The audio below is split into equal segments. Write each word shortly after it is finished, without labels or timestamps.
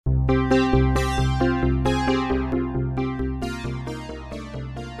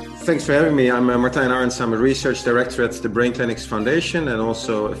Thanks for having me. I'm Martijn Arends. I'm a research director at the Brain Clinics Foundation and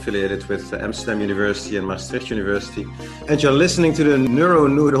also affiliated with Amsterdam University and Maastricht University. And you're listening to the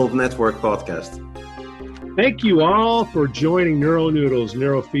NeuroNoodle Network podcast. Thank you all for joining NeuroNoodle's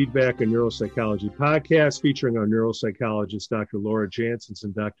Neurofeedback and Neuropsychology podcast featuring our neuropsychologists, Dr. Laura Janssens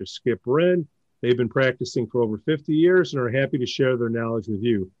and Dr. Skip Rinn. They've been practicing for over 50 years and are happy to share their knowledge with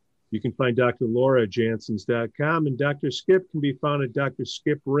you. You can find Dr. Laura at janssens.com and Dr. Skip can be found at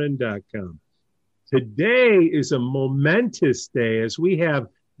drskiprinn.com. Today is a momentous day as we have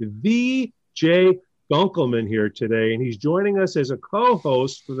the Jay Gunkelman here today, and he's joining us as a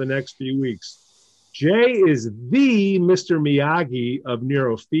co-host for the next few weeks. Jay is the Mr. Miyagi of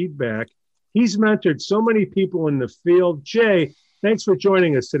neurofeedback. He's mentored so many people in the field. Jay, thanks for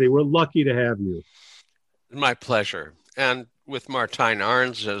joining us today. We're lucky to have you. My pleasure. And with Martijn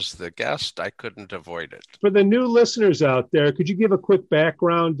Arends as the guest, I couldn't avoid it. For the new listeners out there, could you give a quick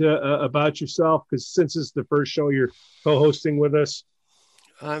background about yourself? Because since it's the first show you're co-hosting with us.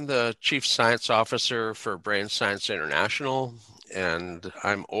 I'm the Chief Science Officer for Brain Science International, and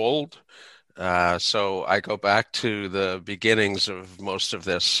I'm old. So I go back to the beginnings of most of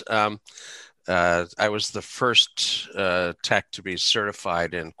this. I was the first tech to be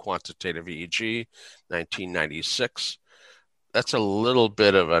certified in quantitative EEG, 1996. That's a little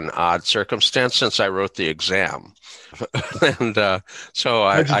bit of an odd circumstance since I wrote the exam. And so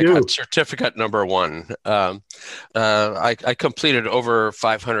I got certificate number one. I completed over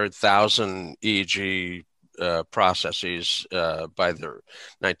 500,000 EEG processes by the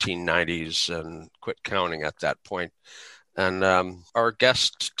 1990s and quit counting at that point. And our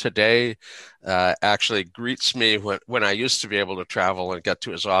guest today actually greets me when I used to be able to travel and get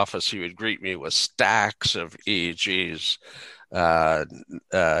to his office. He would greet me with stacks of EEGs.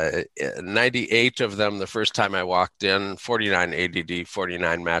 98 of them the first time I walked in, 49 ADD,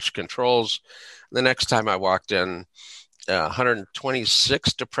 49 match controls. The next time I walked in,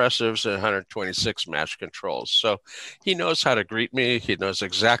 126 depressives and 126 match controls. So he knows how to greet me. He knows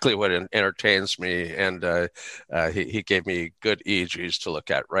exactly what entertains me. And he gave me good EEGs to look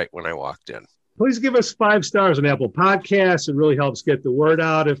at right when I walked in. Please give us 5 stars on Apple Podcasts. It really helps get the word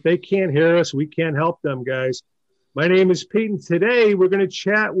out. If they can't hear us, we can't help them, guys. My name is Pete, and today we're going to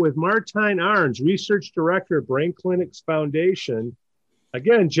chat with Martijn Arends, Research Director at Brain Clinics Foundation.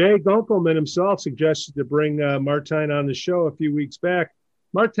 Again, Jay Gunkelman himself suggested to bring Martijn on the show a few weeks back.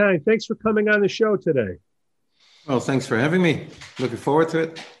 Martijn, thanks for coming on the show today. Well, thanks for having me. Looking forward to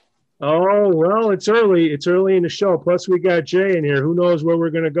it. Oh, well, it's early. It's early in the show. Plus, we got Jay in here. Who knows where we're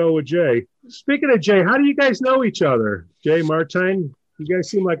going to go with Jay? Speaking of Jay, how do you guys know each other? Jay, Martijn? You guys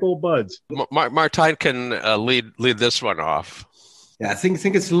seem like old buds. Martijn can lead this one off. Yeah, I think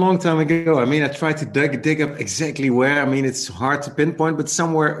it's a long time ago. I mean, I tried to dig up exactly where. I mean, it's hard to pinpoint, but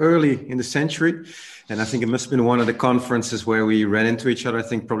somewhere early in the century. And I think it must have been one of the conferences where we ran into each other. I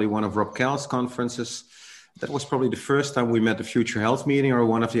think probably one of Rob Kell's conferences. That was probably the first time we met the Future Health meeting or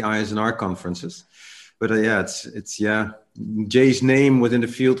one of the ISNR conferences. But it's Jay's name within the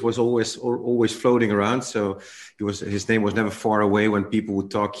field was always floating around. So his name was never far away when people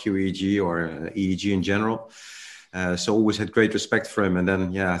would talk QEEG or EEG in general. So always had great respect for him. And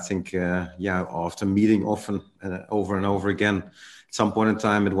then, I think, after meeting often over and over again, at some point in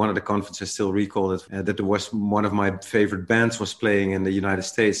time at one of the conferences, I still recall that there was one of my favorite bands was playing in the United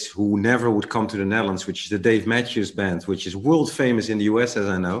States who never would come to the Netherlands, which is the Dave Matthews Band, which is world famous in the US, as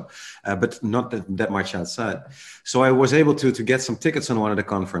I know, but not that much outside. So I was able to get some tickets on one of the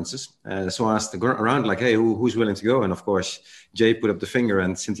conferences. So I asked around, like, hey, who's willing to go? And of course, Jay put up the finger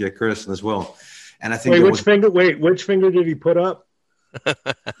and Cynthia Kirsten as well. And I think which finger did he put up?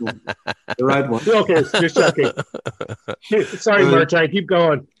 The right one. Okay, just checking. Sorry, Martijn, keep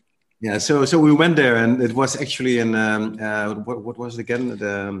going. Yeah, so we went there, and it was actually in what was it again?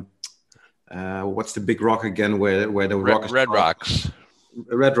 What's the big rock again? Where the rock is Red Rocks.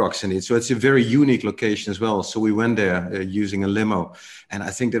 Red Rocks, indeed. So it's a very unique location as well. So we went there using a limo, and I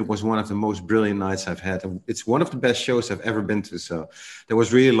think that was one of the most brilliant nights I've had. It's one of the best shows I've ever been to. So there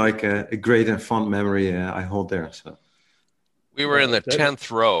was really like a great and fond memory I hold there. So we were in the 10th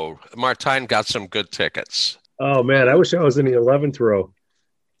row. Martijn got some good tickets. Oh man, I wish I was in the 11th row.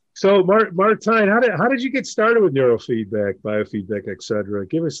 So, Martijn, how did you get started with neurofeedback, biofeedback, et cetera?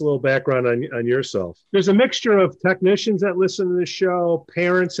 Give us a little background on yourself. There's a mixture of technicians that listen to the show,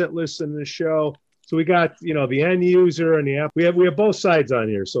 parents that listen to the show. So we got, the end user and the app. We have both sides on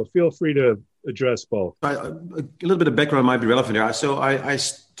here, so feel free to address both. A little bit of background might be relevant here. So I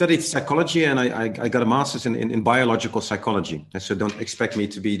studied psychology, and I got a master's in biological psychology. And so don't expect me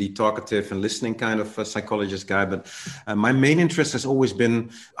to be the talkative and listening kind of psychologist guy. But my main interest has always been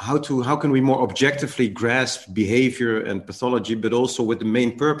how can we more objectively grasp behavior and pathology, but also with the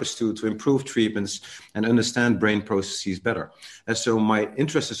main purpose to improve treatments and understand brain processes better. And so my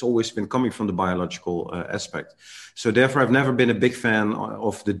interest has always been coming from the biological aspect. So therefore, I've never been a big fan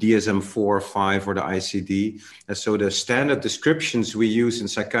of the DSM-4 or 5 or the ICD. And so the standard descriptions we use in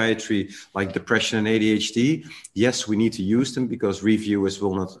psychiatry, like depression and ADHD, yes, we need to use them because reviewers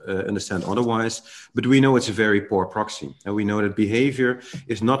will not understand otherwise. But we know it's a very poor proxy. And we know that behavior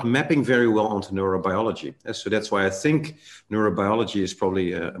is not mapping very well onto neurobiology. And so that's why I think neurobiology is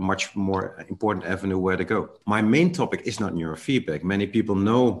probably a much more important avenue where to go. My main topic is not neurofeedback. Many people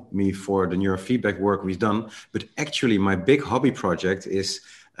know me for the neurofeedback work we've done, but actually my big hobby project is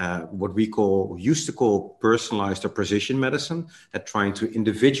what we used to call personalized or precision medicine, trying to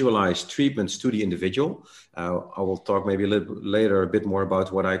individualize treatments to the individual. I will talk maybe a little bit later a bit more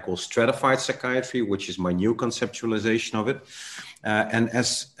about what I call stratified psychiatry, which is my new conceptualization of it. And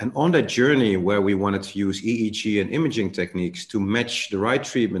on that journey where we wanted to use EEG and imaging techniques to match the right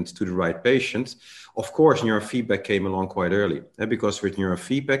treatment to the right patient, of course, neurofeedback came along quite early, because with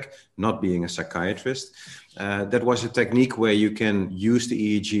neurofeedback, not being a psychiatrist, that was a technique where you can use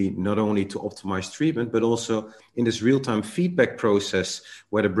the EEG not only to optimize treatment, but also in this real-time feedback process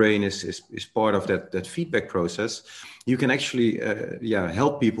where the brain is part of that feedback process. You can actually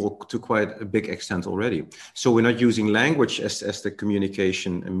help people to quite a big extent already. So we're not using language as the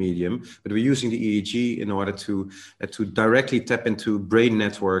communication medium, but we're using the EEG in order to directly tap into brain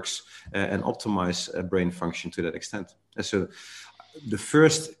networks and optimize brain function to that extent. So the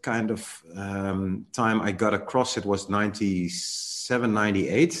first kind of time I got across it was 97,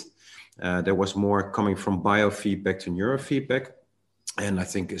 98. There was more coming from biofeedback to neurofeedback. And I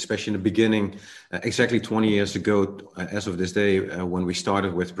think especially in the beginning, exactly 20 years ago, as of this day, when we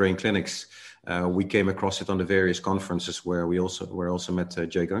started with brain clinics, we came across it on the various conferences where we also met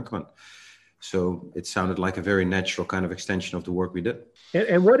Jay Gunkelman. So it sounded like a very natural kind of extension of the work we did.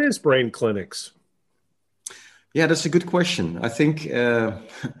 And what is brain clinics? Yeah, that's a good question. I think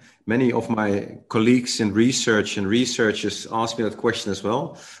many of my colleagues in research and researchers ask me that question as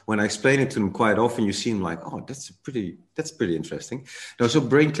well. When I explain it to them quite often, you seem like, oh, that's pretty interesting. No, so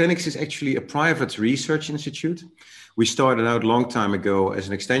Brain Clinics is actually a private research institute. We started out a long time ago as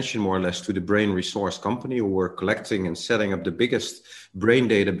an extension, more or less, to the Brain Resource Company, who were collecting and setting up the biggest brain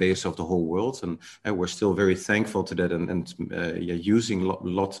database of the whole world. And we're still very thankful to that and using a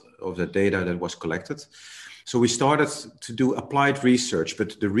lot of the data that was collected. So we started to do applied research,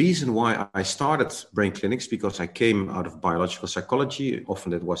 but the reason why I started Brain Clinics, because I came out of biological psychology,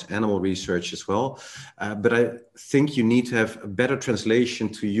 often it was animal research as well, but I think you need to have a better translation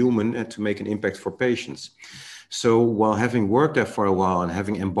to human and to make an impact for patients. So while having worked there for a while and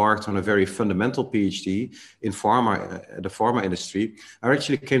having embarked on a very fundamental PhD in the pharma industry, I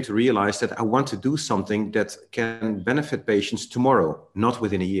actually came to realize that I want to do something that can benefit patients tomorrow, not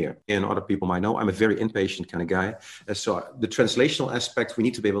within a year. And other people might know I'm a very inpatient kind of guy. So the translational aspect, we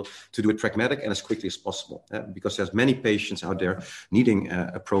need to be able to do it pragmatic and as quickly as possible, because there's many patients out there needing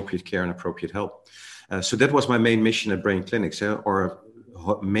appropriate care and appropriate help. So that was my main mission at Brain Clinics,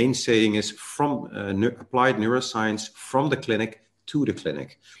 main saying is from applied neuroscience from the clinic to the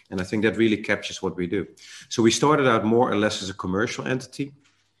clinic. And I think that really captures what we do. So we started out more or less as a commercial entity.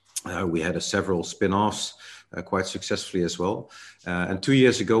 We had several spin-offs quite successfully as well. And 2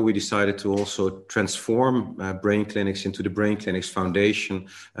 years ago, we decided to also transform Brain Clinics into the Brain Clinics Foundation,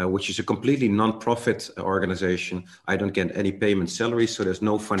 which is a completely non-profit organization. I don't get any payment salary, so there's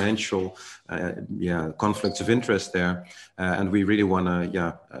no financial conflicts of interest there. And we really want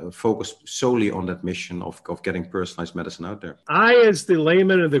to focus solely on that mission of getting personalized medicine out there. I, as the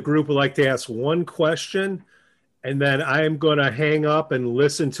layman of the group, would like to ask one question, and then I am going to hang up and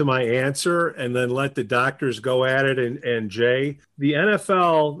listen to my answer and then let the doctors go at it. And Jay, the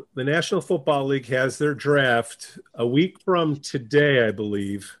NFL, the National Football League, has their draft a week from today, I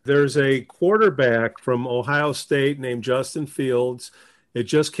believe. There's a quarterback from Ohio State named Justin Fields. It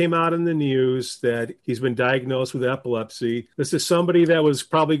just came out in the news that he's been diagnosed with epilepsy. This is somebody that was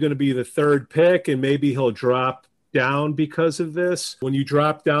probably going to be the third pick, and maybe he'll drop down because of this. When you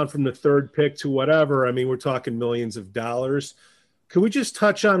drop down from the third pick to whatever, I mean, we're talking millions of dollars. Could we just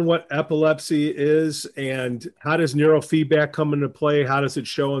touch on what epilepsy is and how does neurofeedback come into play? How does it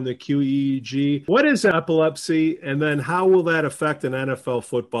show in the QEEG? What is epilepsy? And then how will that affect an NFL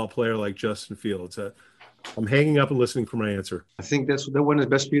football player like Justin Fields? I'm hanging up and listening for my answer. I think that's the one is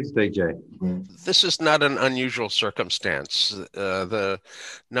best for you to take, Jay. This is not an unusual circumstance. The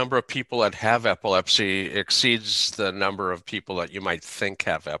number of people that have epilepsy exceeds the number of people that you might think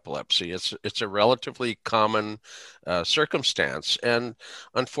have epilepsy. It's a relatively common circumstance, and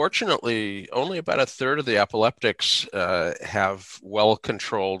unfortunately, only about a third of the epileptics have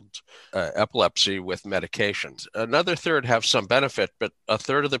well-controlled epilepsy with medications. Another third have some benefit, but a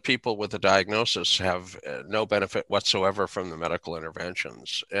third of the people with the diagnosis have no benefit whatsoever from the medical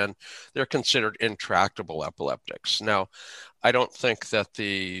interventions, and they're considered intractable epileptics. Now, I don't think that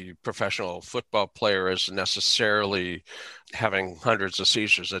the professional football player is necessarily having hundreds of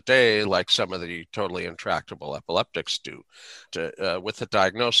seizures a day like some of the totally intractable epileptics do. With the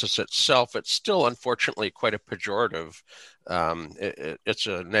diagnosis itself, it's still unfortunately quite a pejorative. It's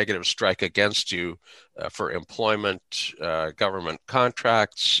a negative strike against you for employment, government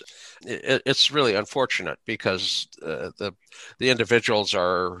contracts. It's really unfortunate because the individuals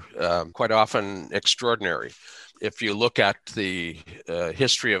are quite often extraordinary. If you look at the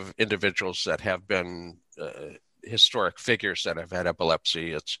history of individuals that have been historic figures that have had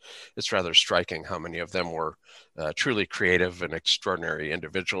epilepsy, it's rather striking how many of them were truly creative and extraordinary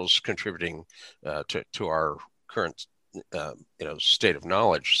individuals contributing to our current state of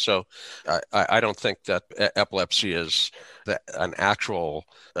knowledge. So I don't think that epilepsy is an actual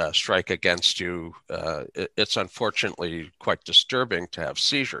strike against you. It's unfortunately quite disturbing to have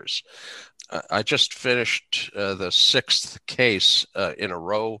seizures. I just finished the sixth case in a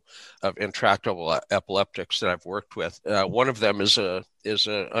row of intractable epileptics that I've worked with. One of them is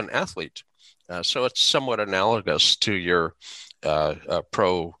an athlete, so it's somewhat analogous to your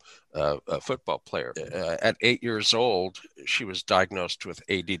pro football player. At 8 years old, she was diagnosed with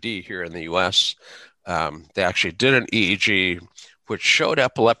ADD here in the U.S. They actually did an EEG, which showed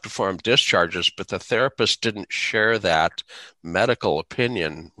epileptiform discharges, but the therapist didn't share that medical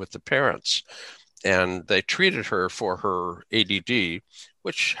opinion with the parents. And they treated her for her ADD,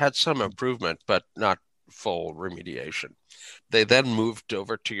 which had some improvement, but not full remediation. They then moved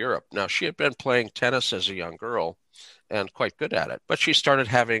over to Europe. Now, she had been playing tennis as a young girl and quite good at it, but she started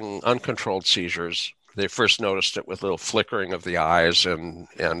having uncontrolled seizures. They first noticed it with little flickering of the eyes and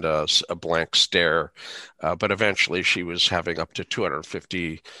a blank stare, but eventually she was having up to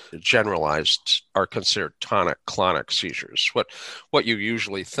 250 generalized, are considered tonic-clonic seizures. What you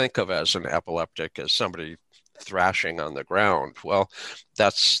usually think of as an epileptic is somebody thrashing on the ground. Well,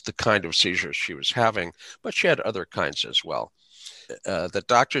 that's the kind of seizures she was having, but she had other kinds as well. The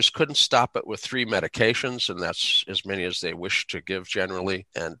doctors couldn't stop it with 3 medications, and that's as many as they wished to give generally,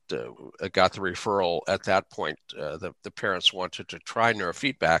 and got the referral at that point. The parents wanted to try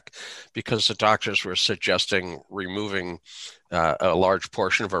neurofeedback because the doctors were suggesting removing a large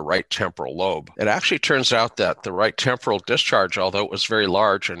portion of her right temporal lobe. It actually turns out that the right temporal discharge, although it was very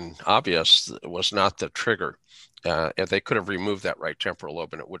large and obvious, was not the trigger. And they could have removed that right temporal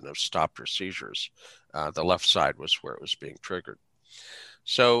lobe and it wouldn't have stopped her seizures. The left side was where it was being triggered.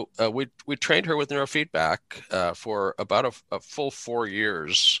 So we trained her with neurofeedback for about a full 4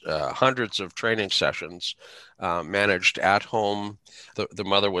 years, hundreds of training sessions, managed at home. The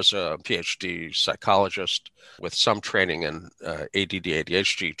mother was a PhD psychologist with some training in ADD,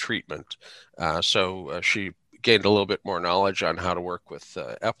 ADHD treatment. So she gained a little bit more knowledge on how to work with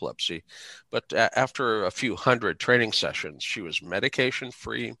epilepsy. But after a few hundred training sessions, she was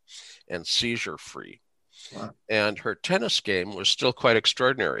medication-free and seizure-free. Wow. And her tennis game was still quite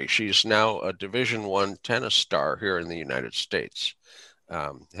extraordinary. She's now a Division I tennis star here in the United States,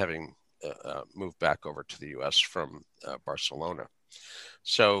 having moved back over to the U.S. from Barcelona.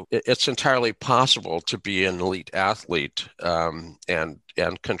 So it's entirely possible to be an elite athlete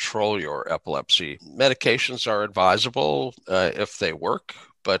and control your epilepsy. Medications are advisable if they work,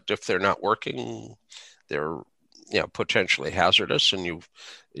 but if they're not working, they're potentially hazardous, and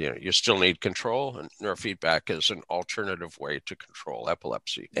you still need control. And neurofeedback is an alternative way to control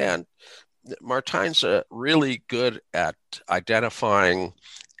epilepsy. And Martine's really good at identifying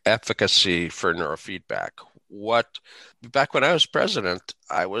efficacy for neurofeedback. Back when I was president,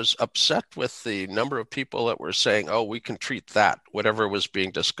 I was upset with the number of people that were saying, "Oh, we can treat that," whatever was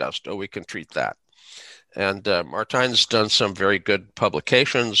being discussed. "Oh, we can treat that." And Martine's done some very good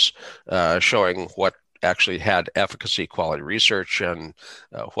publications showing what actually had efficacy quality research and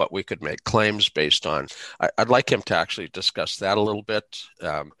what we could make claims based on. I'd like him to actually discuss that a little bit.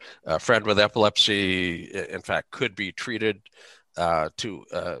 A friend with epilepsy, in fact, could be treated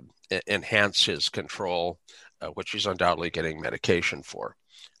to enhance his control, which he's undoubtedly getting medication for.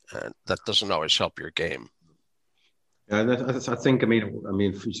 And that doesn't always help your game. And I think,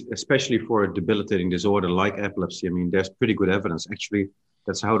 especially for a debilitating disorder like epilepsy, there's pretty good evidence. Actually,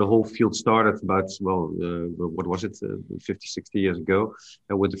 that's how the whole field started about, what was it, 50, 60 years ago,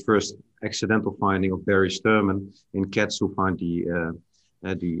 with the first accidental finding of Barry Sturman in cats who find the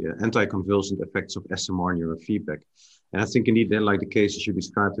anticonvulsant effects of SMR neurofeedback. And I think indeed, then, like the cases you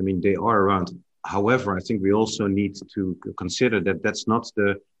described, they are around. However, I think we also need to consider that that's not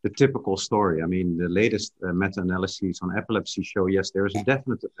the typical story. The latest meta-analyses on epilepsy show, yes, there is a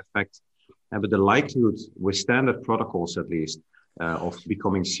definite effect, but the likelihood with standard protocols, at least, of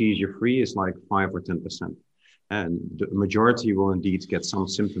becoming seizure-free is like 5 or 10%. And the majority will indeed get some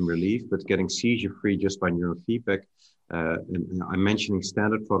symptom relief, but getting seizure-free just by neurofeedback, and I'm mentioning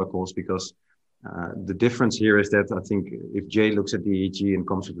standard protocols because the difference here is that I think if Jay looks at the EEG and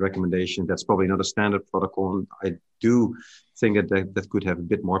comes with recommendations, that's probably not a standard protocol. And I do think that could have a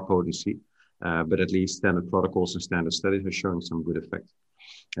bit more potency, but at least standard protocols and standard studies are showing some good effect.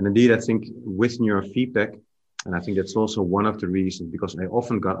 And indeed, I think with neurofeedback, and I think that's also one of the reasons, because I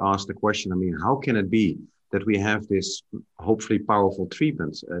often got asked the question, how can it be that we have this hopefully powerful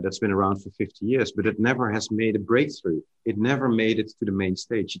treatment that's been around for 50 years, but it never has made a breakthrough. It never made it to the main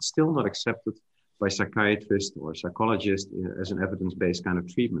stage. It's still not accepted by psychiatrists or psychologists as an evidence-based kind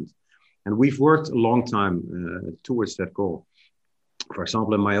of treatment. And we've worked a long time towards that goal. For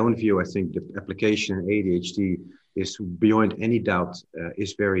example, in my own view, I think the application in ADHD is beyond any doubt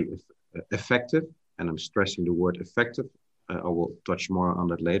is very effective. And I'm stressing the word effective. I will touch more on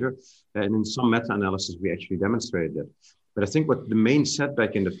that later. And in some meta-analysis, we actually demonstrated that. But I think what the main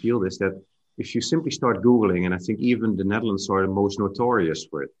setback in the field is that if you simply start Googling, and I think even the Netherlands are the most notorious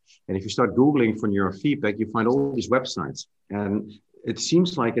for it. And if you start Googling for neurofeedback, you find all these websites. And it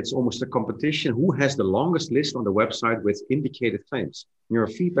seems like it's almost a competition. Who has the longest list on the website with indicated claims?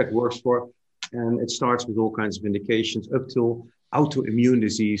 Neurofeedback works for, and it starts with all kinds of indications up till autoimmune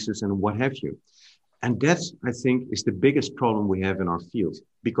diseases and what have you. And that, I think, is the biggest problem we have in our field,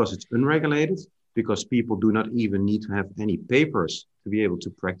 because it's unregulated, because people do not even need to have any papers to be able to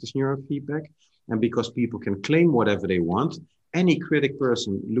practice neurofeedback, and because people can claim whatever they want. Any critic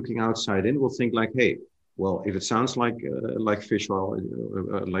person looking outside in will think like, hey, well, if it sounds like fish oil,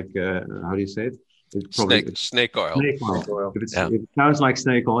 how do you say it? It's probably snake oil. Snake oil. If it sounds like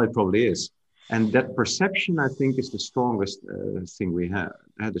snake oil, it probably is. And that perception, I think, is the strongest thing we have,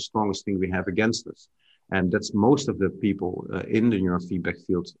 the strongest thing we have against us. And that's most of the people in the neurofeedback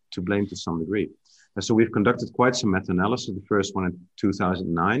field to blame to some degree. And so we've conducted quite some meta-analysis, the first one in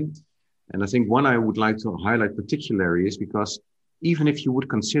 2009. And I think one I would like to highlight particularly is because even if you would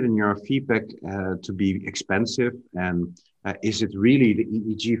consider neurofeedback to be expensive, and is it really the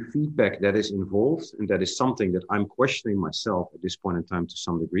EEG feedback that is involved? And that is something that I'm questioning myself at this point in time to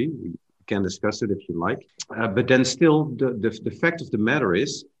some degree. We can discuss it if you like. But then still, the fact of the matter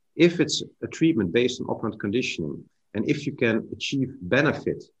is, if it's a treatment based on operant conditioning, and if you can achieve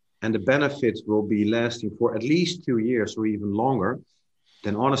benefit, and the benefit will be lasting for at least 2 years or even longer,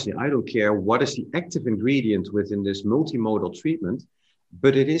 then honestly, I don't care what is the active ingredient within this multimodal treatment,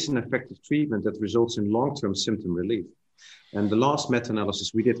 but it is an effective treatment that results in long-term symptom relief. And the last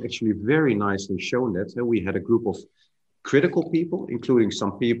meta-analysis we did actually very nicely shown that. We had a group of critical people, including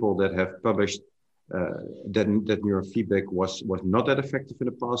some people that have published that neurofeedback was not that effective in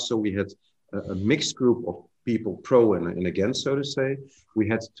the past. So we had a mixed group of people pro and against, so to say. We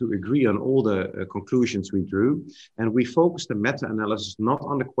had to agree on all the conclusions we drew. And we focused the meta-analysis not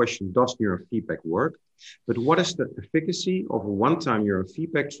on the question, does neurofeedback work? But what is the efficacy of a one-time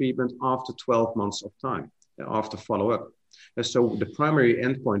neurofeedback treatment after 12 months of time, after follow-up? And so the primary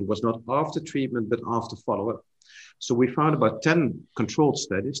endpoint was not after treatment, but after follow-up. So we found about 10 controlled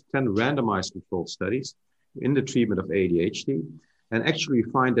studies, 10 randomized controlled studies in the treatment of ADHD. And actually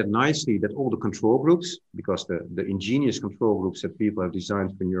find that nicely that all the control groups, because the ingenious control groups that people have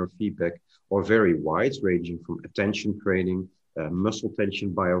designed for neurofeedback are very wide, ranging from attention training, muscle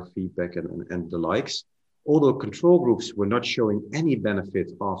tension biofeedback, and the likes. Although control groups were not showing any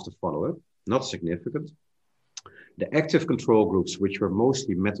benefit after follow-up, not significant. The active control groups, which were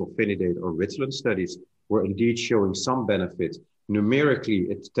mostly methylphenidate or Ritalin studies, were indeed showing some benefit. Numerically,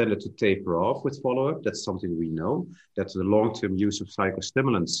 it tended to taper off with follow-up. That's something we know, that the long-term use of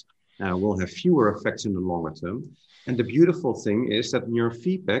psychostimulants will have fewer effects in the longer term. And the beautiful thing is that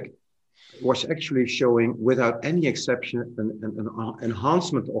neurofeedback was actually showing, without any exception, an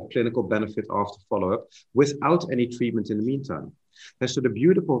enhancement of clinical benefit after follow-up without any treatment in the meantime. And so the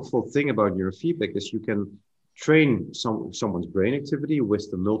beautiful thing about neurofeedback is you can train someone's brain activity with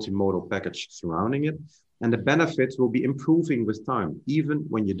the multimodal package surrounding it, and the benefits will be improving with time, even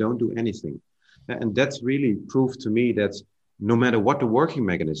when you don't do anything. And that's really proved to me that no matter what the working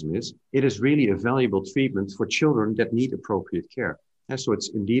mechanism is, it is really a valuable treatment for children that need appropriate care. And so it's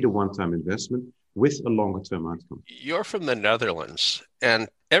indeed a one-time investment with a longer-term outcome. You're from the Netherlands, and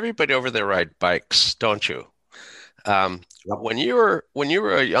everybody over there ride bikes, don't you? Yep. When you were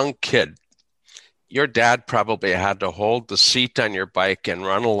a young kid, your dad probably had to hold the seat on your bike and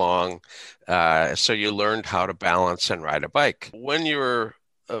run along, so you learned how to balance and ride a bike. When you were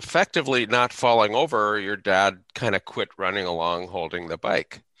effectively not falling over, your dad kind of quit running along holding the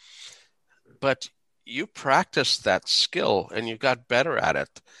bike. But you practiced that skill and you got better at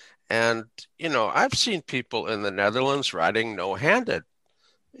it. And, I've seen people in the Netherlands riding no-handed.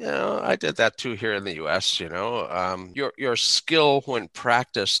 I did that too here in the U.S. Your skill when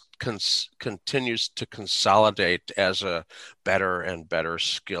practiced continues to consolidate as a better and better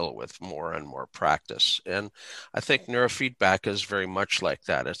skill with more and more practice. And I think neurofeedback is very much like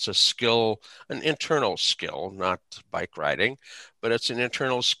that. It's a skill, an internal skill, not bike riding, but it's an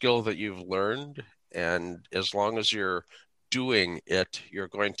internal skill that you've learned. And as long as you're doing it, you're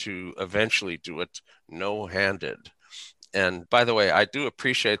going to eventually do it no-handed. And by the way, I do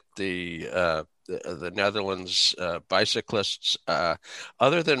appreciate the Netherlands bicyclists.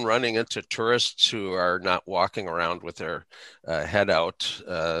 Other than running into tourists who are not walking around with their head out,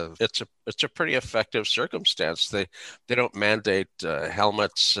 it's a pretty effective circumstance. They don't mandate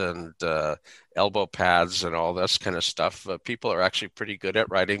helmets and elbow pads and all this kind of stuff. People are actually pretty good at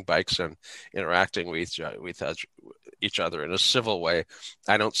riding bikes and interacting with each other in a civil way.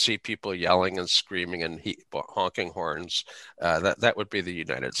 I don't see people yelling and screaming and honking horns. That would be the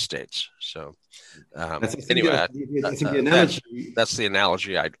United States. So anyway, that's the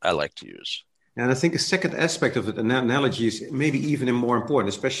analogy I like to use. And I think a second aspect of the analogy is maybe even more important,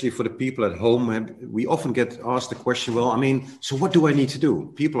 especially for the people at home. We often get asked the question, so what do I need to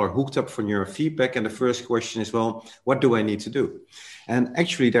do? People are hooked up for neurofeedback. And the first question is, what do I need to do? And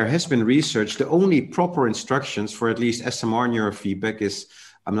actually, there has been research. The only proper instructions for at least SMR neurofeedback is,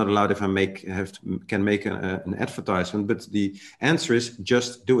 I'm not allowed if can make an advertisement, but the answer is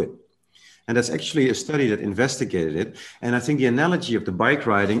just do it. And that's actually a study that investigated it. And I think the analogy of the bike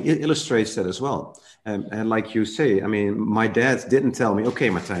riding illustrates that as well. And like you say, my dad didn't tell me, okay,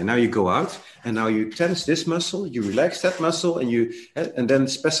 Martijn, now you go out and now you tense this muscle, you relax that muscle, and then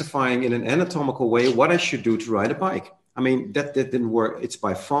specifying in an anatomical way what I should do to ride a bike. That didn't work. It's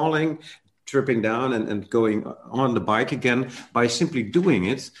by falling, tripping down and going on the bike again by simply doing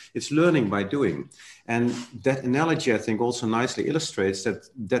it. It's learning by doing. And that analogy, I think, also nicely illustrates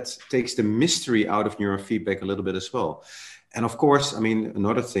that takes the mystery out of neurofeedback a little bit as well. And of course,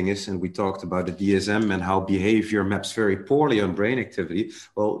 another thing is, and we talked about the DSM and how behavior maps very poorly on brain activity.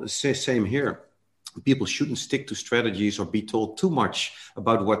 Well, same here. People shouldn't stick to strategies or be told too much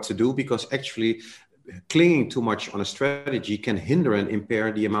about what to do, because actually clinging too much on a strategy can hinder and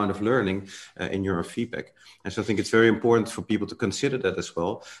impair the amount of learning in neurofeedback. And so I think it's very important for people to consider that as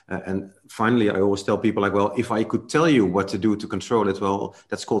well. And finally, I always tell people if I could tell you what to do to control it,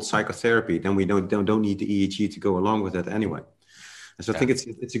 that's called psychotherapy. Then we don't need the EEG to go along with that anyway. And so I think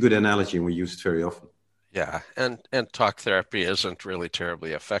it's a good analogy, and we use it very often. Yeah, and talk therapy isn't really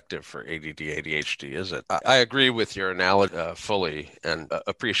terribly effective for ADD, ADHD, is it? I agree with your analogy fully, and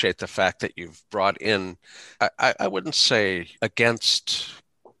appreciate the fact that you've brought in, I wouldn't say against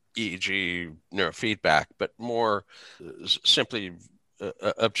EEG neurofeedback, but more simply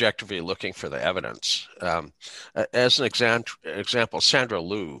objectively looking for the evidence. As an example, Sandra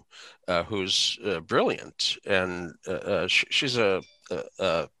Liu, who's brilliant, and she's a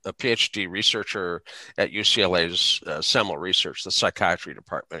PhD researcher at UCLA's Semel Research, the psychiatry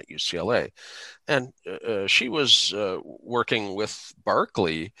department at UCLA. And she was working with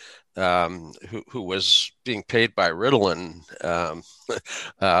Barkley, who was being paid by Ritalin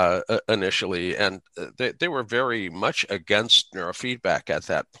initially. And they were very much against neurofeedback at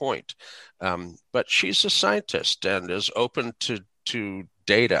that point. But she's a scientist and is open to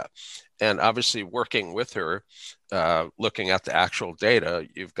data. And obviously working with her, looking at the actual data,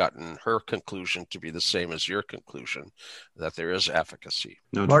 you've gotten her conclusion to be the same as your conclusion, that there is efficacy.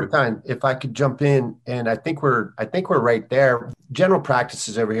 Martijn, if I could jump in, and I think we're right there. General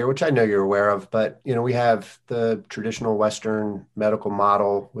practices over here, which I know you're aware of, but we have the traditional Western medical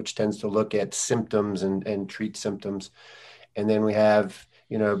model, which tends to look at symptoms and treat symptoms. And then we have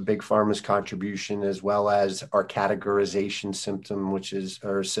Big Pharma's contribution, as well as our categorization system, which is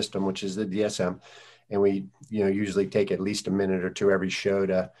the DSM. And we, usually take at least a minute or two every show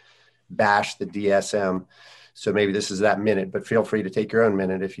to bash the DSM. So maybe this is that minute, but feel free to take your own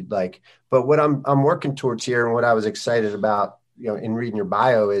minute if you'd like. But what I'm working towards here, and what I was excited about, in reading your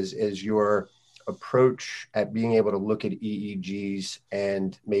bio is your approach at being able to look at EEGs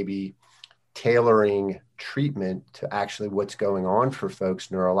and maybe tailoring treatment to actually what's going on for folks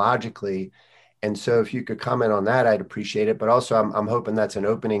neurologically. And so if you could comment on that, I'd appreciate it. But also I'm hoping that's an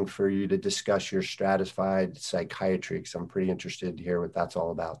opening for you to discuss your stratified psychiatry, because I'm pretty interested to hear what that's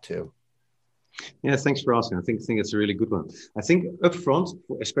all about too. Yeah, thanks for asking. I think it's a really good one. I think up front,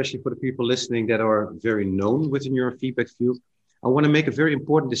 especially for the people listening that are very known within your neurofeedback field, I want to make a very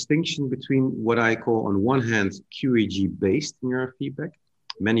important distinction between what I call, on one hand, QEEG-based neurofeedback.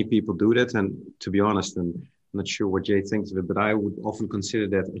 Many people do that, and to be honest, and I'm not sure what Jay thinks of it, but I would often consider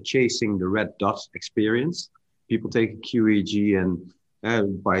that a chasing the red dot experience. People take a QEEG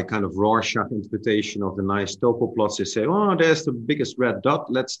and by kind of Rorschach interpretation of the nice topo plots, they say, oh, there's the biggest red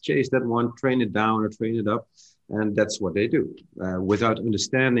dot. Let's chase that one, train it down or train it up. And that's what they do without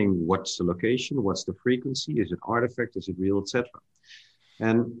understanding what's the location, what's the frequency, is it artifact, is it real, etc.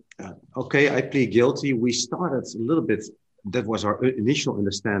 And okay, I plead guilty. We started a little bit. That was our initial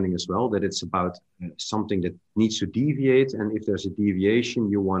understanding as well, that it's about something that needs to deviate. And if there's a deviation,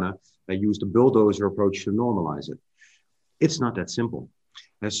 you want to use the bulldozer approach to normalize it. It's not that simple.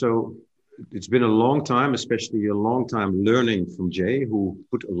 And so it's been a long time, especially a long time learning from Jay, who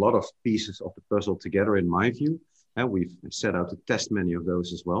put a lot of pieces of the puzzle together, in my view. And we've set out to test many of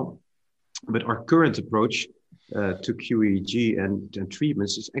those as well. But our current approach to QEEG and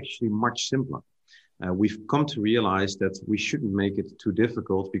treatments is actually much simpler. We've come to realize that we shouldn't make it too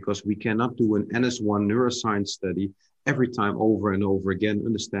difficult, because we cannot do an NS1 neuroscience study every time over and over again,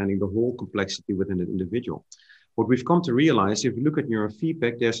 understanding the whole complexity within an individual. What we've come to realize, if we look at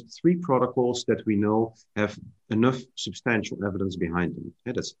neurofeedback, there's 3 protocols that we know have enough substantial evidence behind them.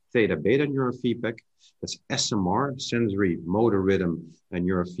 Yeah, that's theta beta neurofeedback, that's SMR, sensory motor rhythm and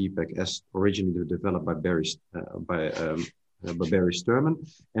neurofeedback, as originally developed by Barry Sturman.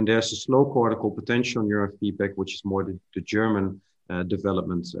 And there's a slow cortical potential neurofeedback, which is more the German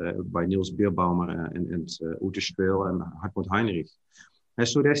development by Niels Bierbaumer and Ute Streel and Hartmut Heinrich. And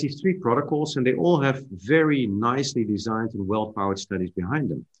so there's these 3 protocols, and they all have very nicely designed and well-powered studies behind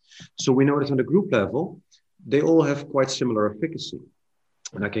them. So we know that on the group level, they all have quite similar efficacy.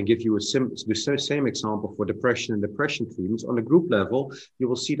 And I can give you the same example for depression and depression treatments. On the group level, you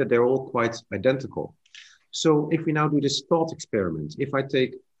will see that they're all quite identical. So if we now do this thought experiment, if I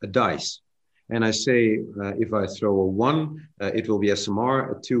take a dice and I say, if I throw a 1, it will be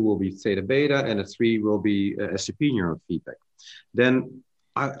SMR, a 2 will be theta beta, and a 3 will be SCP neurofeedback. Then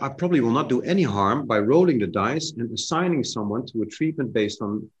I probably will not do any harm by rolling the dice and assigning someone to a treatment based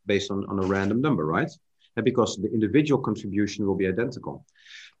on a random number, right? And because the individual contribution will be identical.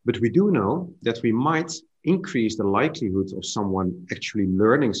 But we do know that we might increase the likelihood of someone actually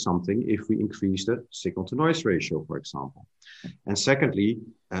learning something if we increase the signal to noise ratio, for example. And secondly,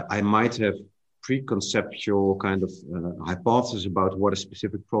 I might have preconceptual kind of hypothesis about what a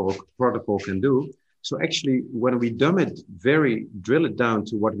specific protocol can do. So actually, when we drill it down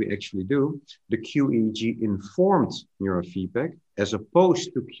to what we actually do, the QEEG informed neurofeedback, as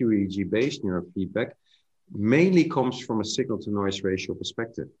opposed to QEEG based neurofeedback, mainly comes from a signal to noise ratio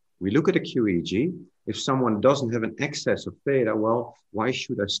perspective. We look at a QEEG. If someone doesn't have an excess of theta, well, why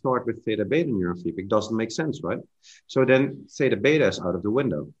should I start with theta beta neurofeedback? Doesn't make sense, right? So then theta beta is out of the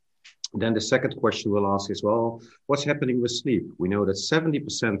window. Then the second question we'll ask is, well, what's happening with sleep? We know that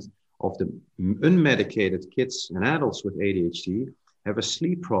 70% of the unmedicated kids and adults with ADHD have a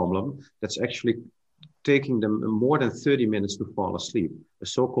sleep problem that's actually taking them more than 30 minutes to fall asleep, a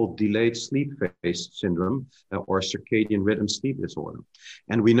so-called delayed sleep phase syndrome or circadian rhythm sleep disorder.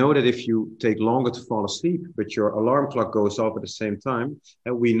 And we know that if you take longer to fall asleep, but your alarm clock goes off at the same time,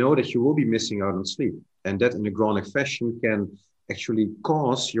 we know that you will be missing out on sleep. And that in a chronic fashion can actually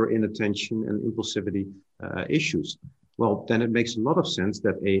cause your inattention and impulsivity issues. Well, then it makes a lot of sense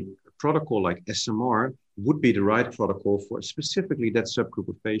that a protocol like SMR would be the right protocol for specifically that subgroup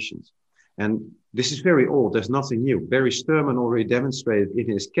of patients. And this is very old. There's nothing new. Barry Sturman already demonstrated in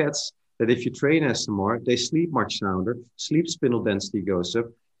his cats that if you train SMR, they sleep much sounder, sleep spindle density goes up,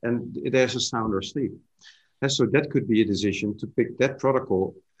 and there's a sounder sleep. And so that could be a decision to pick that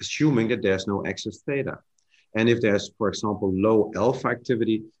protocol, assuming that there's no excess theta. And if there's, for example, low alpha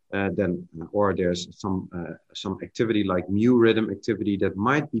activity, or there's some activity like mu rhythm activity that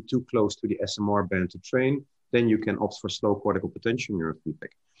might be too close to the SMR band to train, then you can opt for slow cortical potential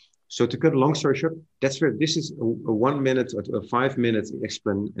neurofeedback. So to cut a long story short, this is a 1 minute or a 5 minute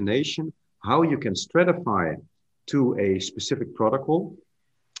explanation how you can stratify to a specific protocol.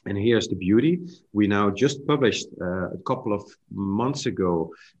 And here's the beauty. We now just published a couple of months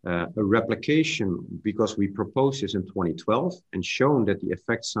ago a replication, because we proposed this in 2012 and shown that the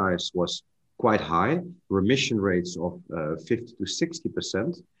effect size was quite high, remission rates of 50 to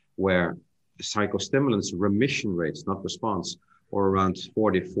 60%, where psychostimulants remission rates, not response, are around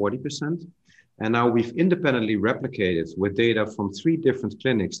 40%. And now we've independently replicated with data from 3 different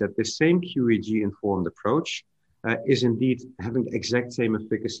clinics that the same QEEG-informed approach is indeed having the exact same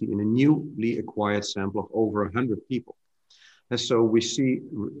efficacy in a newly acquired sample of over 100 people. And so we see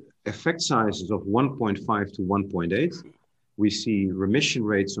effect sizes of 1.5 to 1.8. We see remission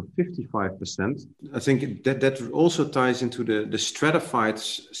rates of 55%. I think that also ties into the stratified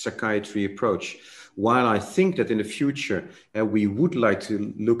psychiatry approach. While I think that in the future, we would like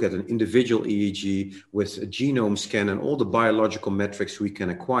to look at an individual EEG with a genome scan and all the biological metrics we can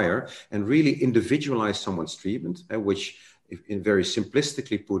acquire and really individualize someone's treatment, which in very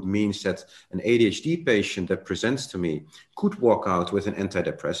simplistically put means that an ADHD patient that presents to me could walk out with an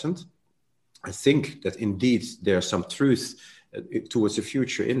antidepressant. I think that indeed there's some truth towards the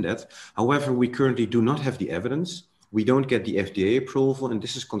future in that. However, we currently do not have the evidence. We don't get the FDA approval, and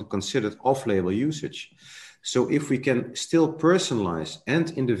this is considered off-label usage. So if we can still personalize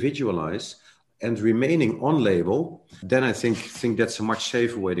and individualize and remaining on-label, then I think that's a much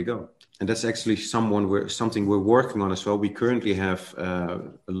safer way to go. And that's actually something we're working on as well. We currently have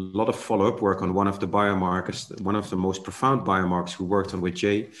a lot of follow-up work on one of the biomarkers, one of the most profound biomarkers we worked on with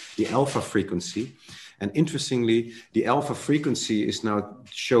Jay, the alpha frequency. And interestingly, the alpha frequency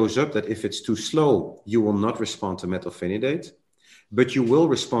shows up that if it's too slow, you will not respond to methylphenidate, but you will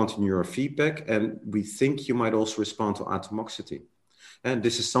respond to neurofeedback. And we think you might also respond to atomoxetine. And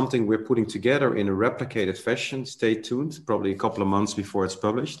this is something we're putting together in a replicated fashion. Stay tuned, probably a couple of months before it's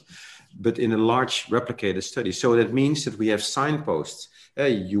published, but in a large replicated study. So that means that we have signposts.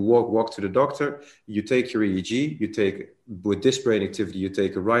 Hey, you walk to the doctor, you take your EEG, with this brain activity, you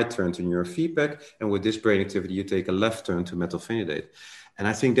take a right turn to neurofeedback, and with this brain activity, you take a left turn to methylphenidate. And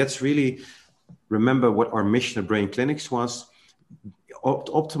I think that's really, remember what our mission at Brain Clinics was,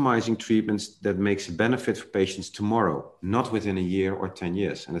 optimizing treatments that makes a benefit for patients tomorrow, not within a year or 10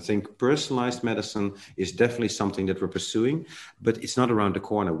 years. And I think personalized medicine is definitely something that we're pursuing, but it's not around the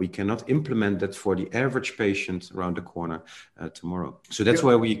corner. We cannot implement that for the average patient around the corner tomorrow. So that's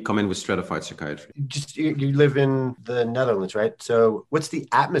why we come in with stratified psychiatry. You live in the Netherlands, right? So what's the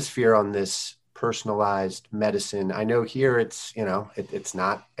atmosphere on this personalized medicine? I know here it's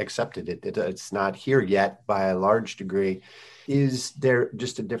not accepted. It's not here yet by a large degree. Is there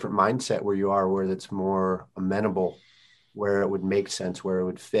just a different mindset where you are, where it's more amenable, where it would make sense, where it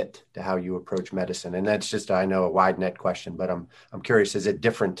would fit to how you approach medicine? And that's just, I know, a wide net question, but I'm curious, is it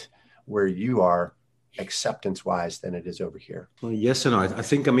different where you are acceptance-wise than it is over here? Well, yes and no. I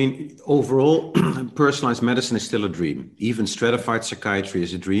think, overall, personalized medicine is still a dream. Even stratified psychiatry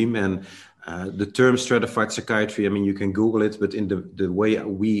is a dream. And the term stratified psychiatry, you can Google it, but in the way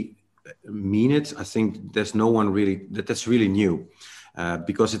we mean it, I think there's no one really that's really new,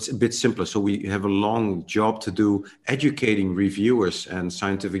 because it's a bit simpler. So we have a long job to do educating reviewers and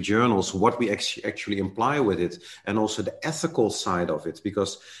scientific journals what we actually imply with it, and also the ethical side of it,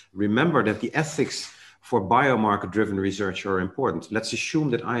 because remember that the ethics for biomarker-driven research are important. Let's assume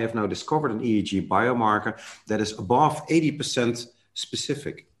that I have now discovered an EEG biomarker that is above 80%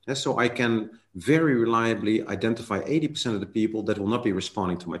 specific. And so I can very reliably identify 80% of the people that will not be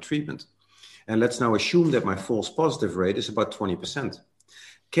responding to my treatment. And let's now assume that my false positive rate is about 20%.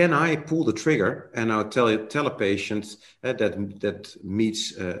 Can I pull the trigger and I'll tell a patient that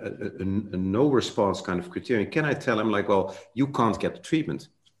meets a no response kind of criterion? Can I tell him well, you can't get the treatment,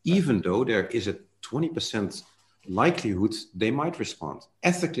 even though there is a 20% likelihood they might respond?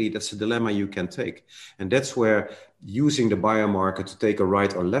 Ethically, that's a dilemma you can take. And that's where using the biomarker to take a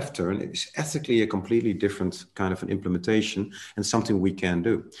right or left turn is ethically a completely different kind of an implementation and something we can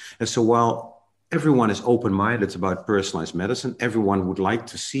do. And so while everyone is open-minded about personalized medicine, everyone would like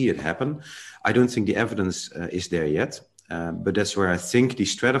to see it happen, I don't think the evidence is there yet. But that's where I think the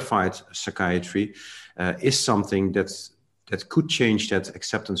stratified psychiatry is something that could change that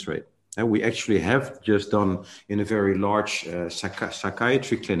acceptance rate. And we actually have just done in a very large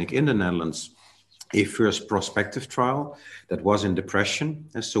psychiatry clinic in the Netherlands a first prospective trial that was in depression.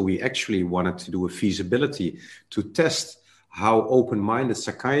 And so we actually wanted to do a feasibility to test how open-minded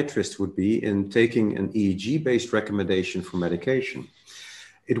psychiatrists would be in taking an EEG-based recommendation for medication.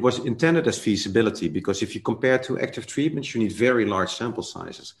 It was intended as feasibility because if you compare to active treatments, you need very large sample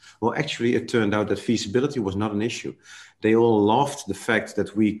sizes. Well, actually, it turned out that feasibility was not an issue. They all loved the fact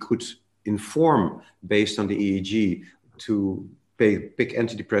that we could inform based on the EEG to pick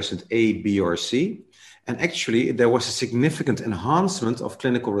antidepressant A, B, or C. And actually, there was a significant enhancement of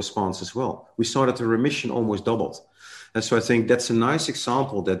clinical response as well. We saw that the remission almost doubled. And so I think that's a nice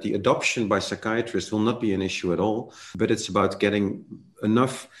example that the adoption by psychiatrists will not be an issue at all, but it's about getting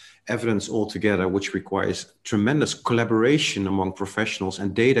enough evidence altogether, which requires tremendous collaboration among professionals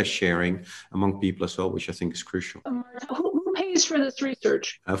and data sharing among people as well, which I think is crucial. Who pays for this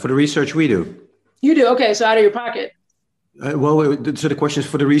research? For the research we do. You do? Okay, so out of your pocket. So the question is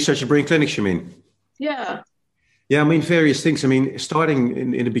for the research at brain clinics, you mean? Yeah. Yeah, I mean, various things. I mean, starting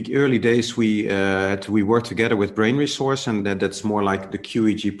in the big early days, we worked together with Brain Resource, and that's more like the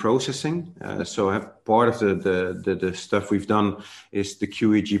QEEG processing. So part of the stuff we've done is the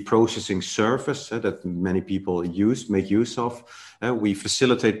QEEG processing service that many people make use of. We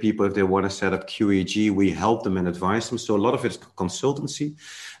facilitate people if they want to set up QEEG. We help them and advise them. So a lot of it's consultancy.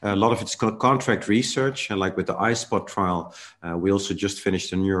 A lot of it's contract research, and like with the iSpot trial, we also just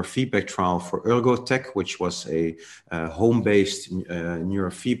finished a neurofeedback trial for ErgoTech, which was a home-based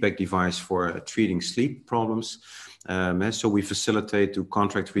neurofeedback device for treating sleep problems. So we facilitate to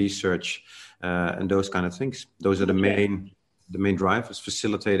contract research and those kind of things. Those are the main drivers,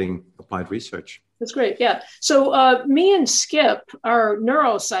 facilitating applied research. That's great. Yeah. So me and Skip are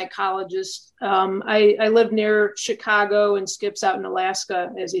neuropsychologists. I live near Chicago, and Skip's out in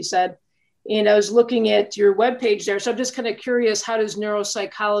Alaska, as he said. And I was looking at your webpage there. So I'm just kind of curious, how does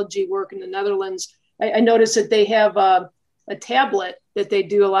neuropsychology work in the Netherlands? I noticed that they have a tablet that they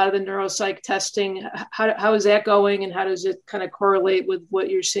do a lot of the neuropsych testing. How is that going, and how does it kind of correlate with what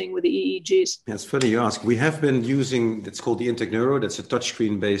you're seeing with the EEGs? Yeah, it's funny you ask. We have been using, it's called the Intec Neuro. That's a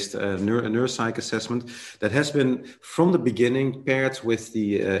touchscreen-based neuropsych assessment that has been, from the beginning, paired with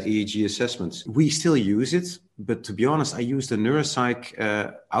the EEG assessments. We still use it, but to be honest, I use the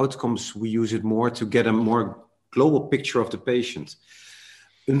neuropsych outcomes. We use it more to get a more global picture of the patient.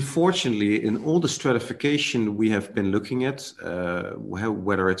 Unfortunately, in all the stratification we have been looking at,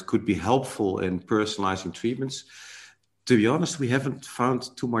 whether it could be helpful in personalizing treatments, to be honest, we haven't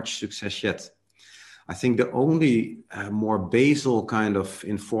found too much success yet. I think the only more basal kind of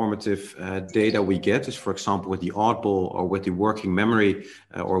informative data we get is, for example, with the Audible or with the working memory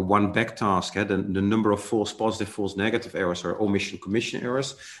or one back task, the number of false positive, false negative errors or omission commission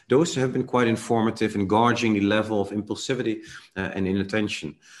errors. Those have been quite informative in gauging the level of impulsivity and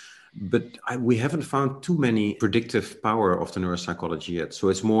inattention. But we haven't found too many predictive power of the neuropsychology yet. So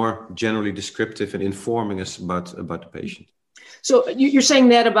it's more generally descriptive and informing us about the patient. So you're saying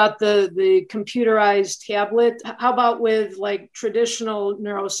that about the computerized tablet. How about with like traditional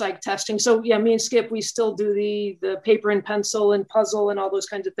neuropsych testing? So yeah, me and Skip, we still do the paper and pencil and puzzle and all those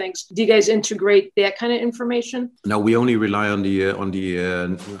kinds of things. Do you guys integrate that kind of information? No, we only rely on the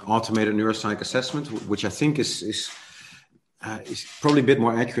automated neuropsych assessment, which I think is probably a bit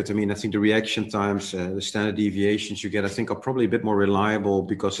more accurate. I mean, I think the reaction times, the standard deviations you get, I think are probably a bit more reliable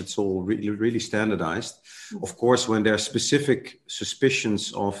because it's all really standardized. Of course, when there are specific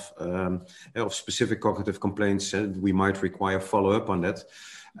suspicions of specific cognitive complaints, we might require follow-up on that.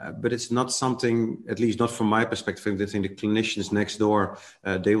 But it's not something, at least not from my perspective, I think the clinicians next door,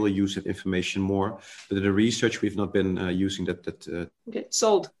 they will use that information more. But in the research, we've not been using that. Okay,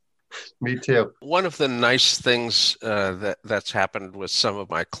 sold. Me too. One of the nice things that's happened with some of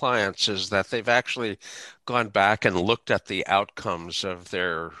my clients is that they've actually gone back and looked at the outcomes of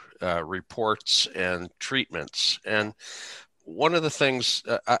their reports and treatments. And one of the things,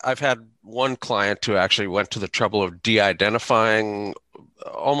 I've had one client who actually went to the trouble of de-identifying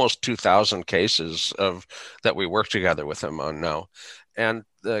almost 2,000 cases that we worked together with him on now, and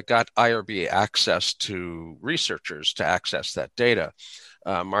got IRB access to researchers to access that data.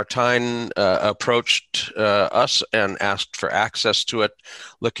 Martijn approached us and asked for access to it,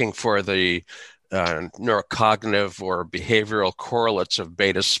 looking for the neurocognitive or behavioral correlates of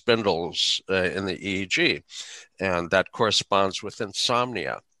beta spindles in the EEG. And that corresponds with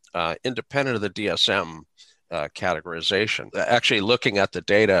insomnia, independent of the DSM categorization. Actually, looking at the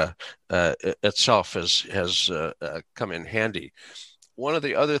data itself has come in handy. One of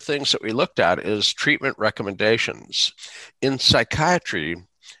the other things that we looked at is treatment recommendations. In psychiatry,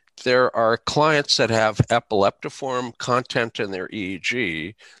 there are clients that have epileptiform content in their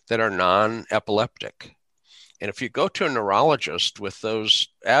EEG that are non-epileptic. And if you go to a neurologist with those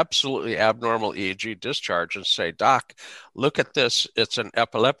absolutely abnormal EEG discharge and say, "Doc, look at this, it's an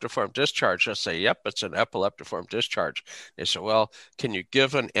epileptiform discharge," they'll say, "Yep, it's an epileptiform discharge." They say, "Well, can you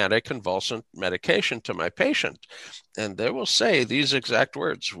give an anticonvulsant medication to my patient?" And they will say these exact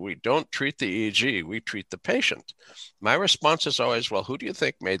words: "We don't treat the EEG, we treat the patient." My response is always, "Well, who do you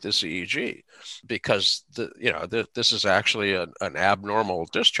think made this EEG?" Because this is actually an abnormal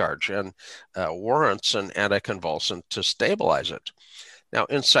discharge and warrants an anticonvulsant to stabilize it. Now,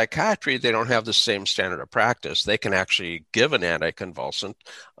 in psychiatry, they don't have the same standard of practice. They can actually give an anticonvulsant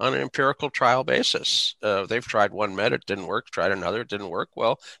on an empirical trial basis. They've tried one med, it didn't work, tried another, it didn't work.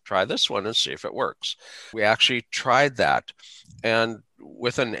 Well, try this one and see if it works. We actually tried that. And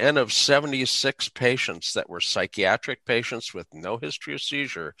with an N of 76 patients that were psychiatric patients with no history of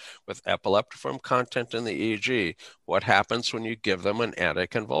seizure, with epileptiform content in the EEG, what happens when you give them an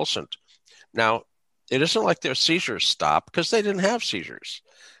anticonvulsant? Now, it isn't like their seizures stop because they didn't have seizures.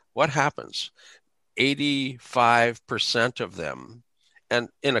 What happens? 85% of them, and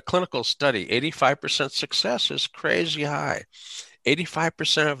in a clinical study, 85% success is crazy high.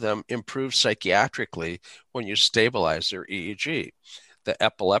 85% of them improve psychiatrically when you stabilize their EEG. The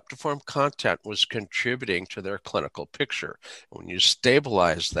epileptiform content was contributing to their clinical picture. When you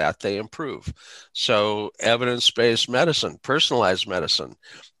stabilize that, they improve. So evidence-based medicine, personalized medicine,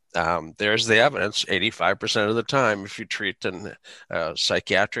 there's the evidence. 85% of the time, if you treat a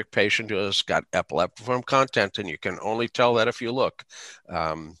psychiatric patient who has got epileptiform content, and you can only tell that if you look,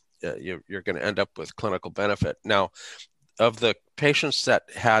 you're going to end up with clinical benefit. Now, of the patients that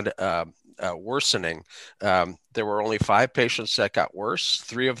had worsening, there were only 5 patients that got worse.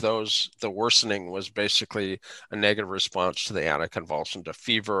 3 of those, the worsening was basically a negative response to the anticonvulsant, a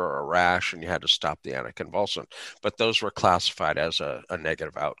fever or a rash, and you had to stop the anticonvulsant. But those were classified as a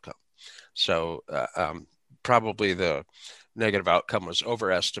negative outcome. So probably the negative outcome was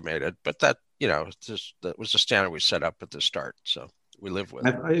overestimated, but that was the standard we set up at the start. So we live with.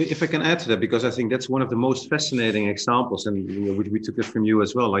 If I can add to that, because I think that's one of the most fascinating examples, and we took it from you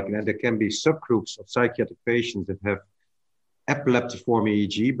as well. Like, there can be subgroups of psychiatric patients that have epileptiform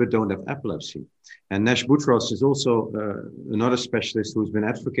EEG but don't have epilepsy. And Nash Boutros is also another specialist who's been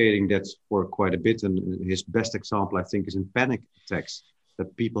advocating that for quite a bit. And his best example, I think, is in panic attacks.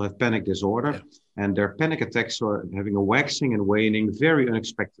 That people have panic disorder, and their panic attacks are having a waxing and waning very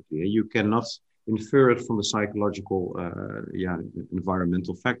unexpectedly. You cannot infer it from the psychological,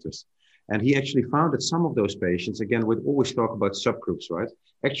 environmental factors. And he actually found that some of those patients, again, we'd always talk about subgroups, right,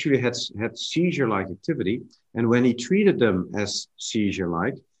 actually had seizure-like activity. And when he treated them as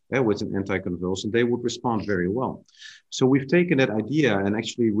seizure-like with an anticonvulsant, they would respond very well. So we've taken that idea, and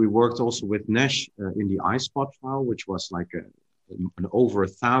actually we worked also with Nash in the iSpot trial, which was like an over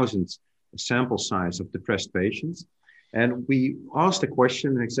 1,000 sample size of depressed patients. And we asked the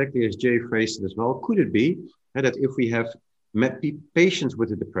question, exactly as Jay phrased it as well, could it be that if we have met patients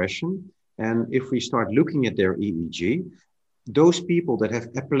with a depression, and if we start looking at their EEG, those people that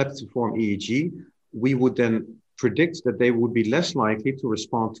have epileptiform EEG, we would then predict that they would be less likely to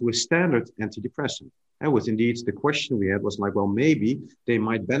respond to a standard antidepressant. And with indeed the question we had was like, well, maybe they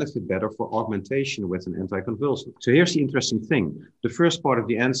might benefit better for augmentation with an anticonvulsant. So here's the interesting thing. The first part of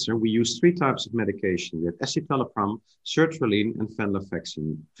the answer, we use 3 types of medication. We have escitalopram, sertraline, and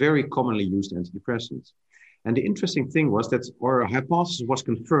venlafaxine, very commonly used antidepressants. And the interesting thing was that our hypothesis was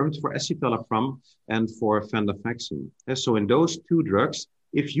confirmed for escitalopram and for venlafaxine. And so in those 2 drugs,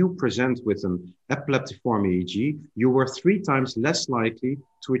 if you present with an epileptiform EEG, you were 3 times less likely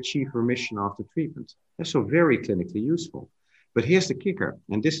to achieve remission after treatment. That's so very clinically useful. But here's the kicker,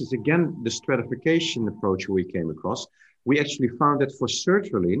 and this is again the stratification approach we came across. We actually found that for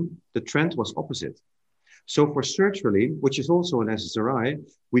sertraline, the trend was opposite. So for sertraline, which is also an SSRI,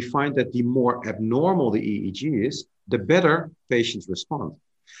 we find that the more abnormal the EEG is, the better patients respond.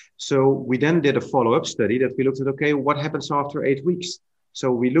 So we then did a follow-up study that we looked at, okay, what happens after 8 weeks? So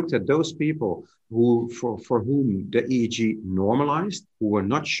we looked at those people who, for whom the EEG normalized, who were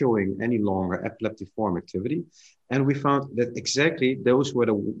not showing any longer epileptiform activity. And we found that exactly those were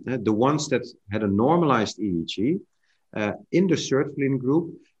the ones that had a normalized EEG in the sertraline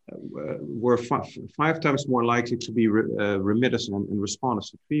group were 5 times more likely to be remitters and responders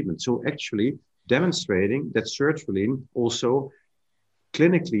to treatment. So actually demonstrating that sertraline also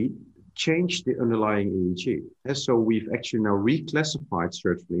clinically changed the underlying EEG. And so we've actually now reclassified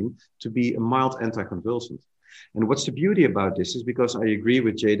sertraline to be a mild anticonvulsant. And what's the beauty about this is, because I agree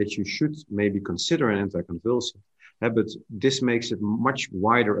with Jay that you should maybe consider an anticonvulsant, but this makes it much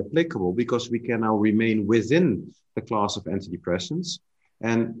wider applicable because we can now remain within the class of antidepressants.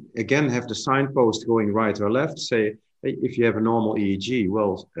 And again, have the signpost going right or left, say, hey, if you have a normal EEG,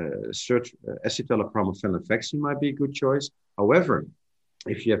 well, escitalopram or venlafaxine might be a good choice. However,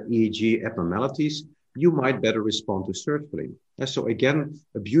 if you have EEG abnormalities, you might better respond to sertraline. And so again,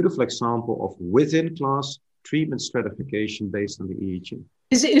 a beautiful example of within-class treatment stratification based on the EEG.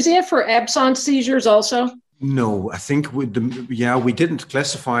 Is that for absence seizures also? No, I think we didn't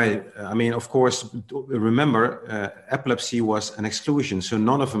classify. I mean, of course, remember, epilepsy was an exclusion. So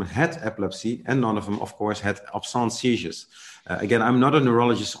none of them had epilepsy, and none of them, of course, had absence seizures. Again, I'm not a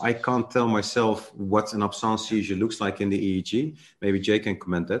neurologist. I can't tell myself what an absence seizure looks like in the EEG. Maybe Jay can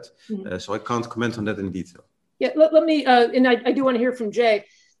comment that. So I can't comment on that in detail. Yeah, let me, and I do want to hear from Jay.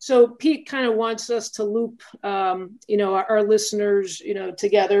 So Pete kind of wants us to loop, our listeners,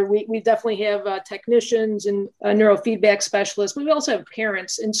 together. We definitely have technicians and neurofeedback specialists, but we also have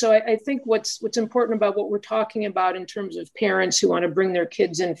parents. And so I think what's important about what we're talking about in terms of parents who want to bring their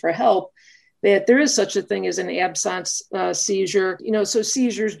kids in for help, that there is such a thing as an absence seizure. So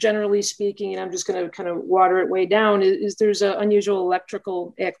seizures, generally speaking, and I'm just going to kind of water it way down, is there's an unusual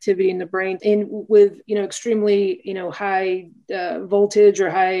electrical activity in the brain, and with extremely high voltage or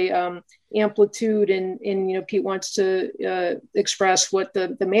high amplitude, and Pete wants to express what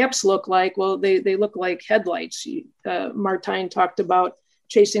the maps look like. Well, they look like headlights. Martijn talked about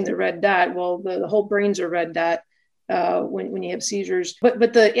chasing the red dot. Well, the whole brain's a red dot. When you have seizures,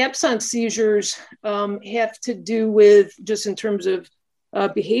 but the absence seizures have to do with, just in terms of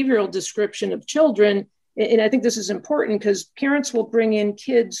behavioral description of children. And I think this is important because parents will bring in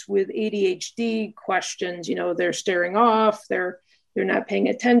kids with ADHD questions. They're staring off, they're not paying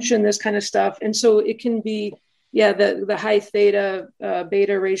attention, this kind of stuff. And so it can be, the high theta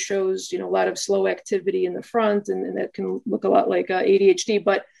beta ratios, a lot of slow activity in the front, and that can look a lot like ADHD.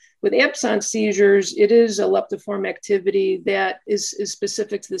 But with absence seizures, it is a leptiform activity that is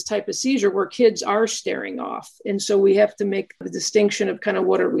specific to this type of seizure where kids are staring off. And so we have to make the distinction of kind of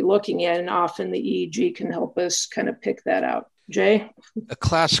what are we looking at, and often the EEG can help us kind of pick that out. Jay? A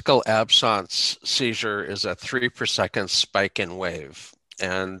classical absence seizure is a 3 per second spike in wave,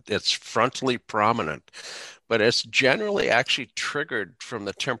 and it's frontally prominent, but it's generally actually triggered from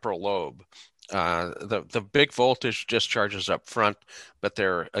the temporal lobe. The big voltage discharges up front, but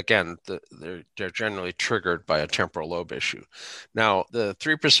they're generally triggered by a temporal lobe issue. Now, the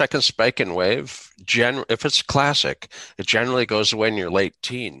 3 per second spike in wave, if it's classic, it generally goes away in your late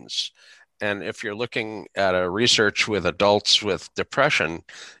teens. And if you're looking at a research with adults with depression,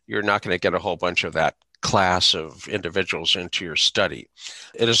 you're not going to get a whole bunch of that class of individuals into your study.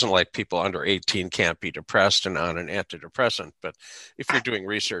 It isn't like people under 18 can't be depressed and on an antidepressant, but if you're doing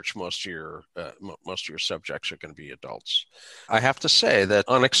research, most of your subjects are going to be adults. I have to say that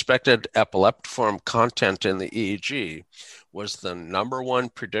unexpected epileptiform content in the EEG was the number one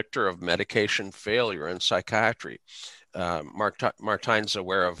predictor of medication failure in psychiatry. Martijn's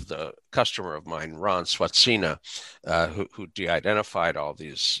aware of the customer of mine, Ron Swatsina, who de-identified all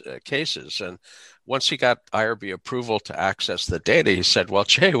these cases. And once he got IRB approval to access the data, he said, "Well,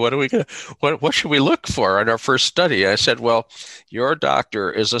 Jay, what should we look for in our first study?" I said, "Well, your doctor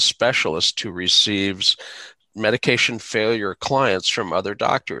is a specialist who receives medication failure clients from other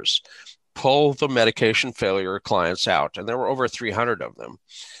doctors. Pull the medication failure clients out," and there were over 300 of them,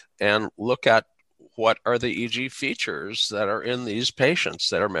 "and look at what are the EEG features that are in these patients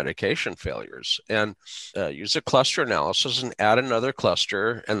that are medication failures, and use a cluster analysis and add another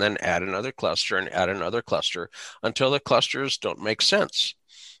cluster, and then add another cluster and add another cluster until the clusters don't make sense.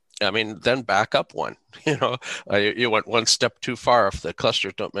 I mean, then back up one. You went one step too far if the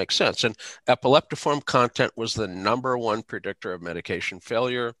clusters don't make sense." And epileptiform content was the number one predictor of medication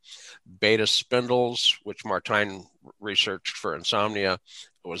failure. Beta spindles, which Martijn researched for insomnia,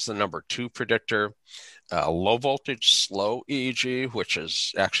 was the number 2 predictor. Low voltage slow EEG, which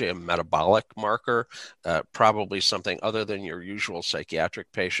is actually a metabolic marker, probably something other than your usual psychiatric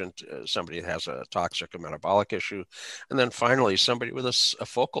patient, somebody that has a toxic or metabolic issue. And then finally, somebody with a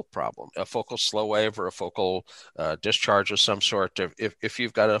focal problem, a focal slow wave or a focal discharge of some sort. If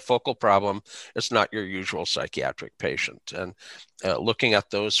you've got a focal problem, it's not your usual psychiatric patient. And looking at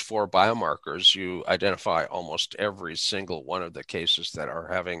those 4 biomarkers, you identify almost every single one of the cases that are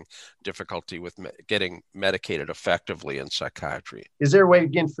having difficulty with getting medicated effectively in psychiatry. Is there a way,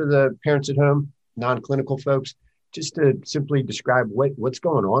 again, for the parents at home, non-clinical folks, just to simply describe what's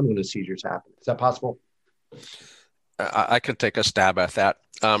going on when the seizures happen? Is that possible? I could take a stab at that.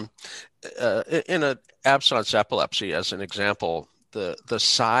 In an absence epilepsy, as an example, the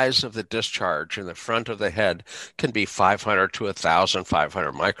size of the discharge in the front of the head can be 500 to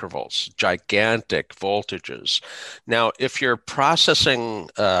 1,500 microvolts, gigantic voltages. Now, if you're processing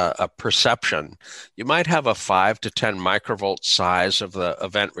a perception, you might have a 5 to 10 microvolt size of the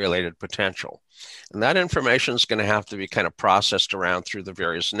event-related potential. And that information is going to have to be kind of processed around through the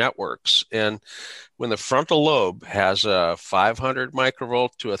various networks. And when the frontal lobe has a 500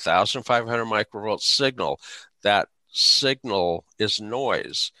 microvolt to 1,500 microvolt signal, that signal is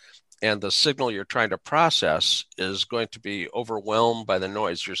noise. and the signal you're trying to process is going to be overwhelmed by the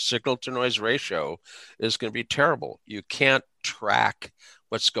noise. Your signal to noise ratio is going to be terrible. You can't track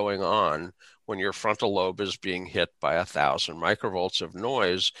what's going on when your frontal lobe is being hit by 1,000 microvolts of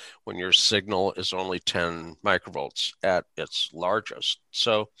noise when your signal is only 10 microvolts at its largest.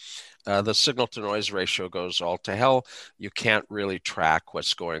 So the signal to noise ratio goes all to hell. You can't really track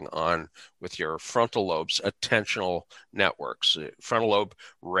what's going on with your frontal lobe's attentional networks. The frontal lobe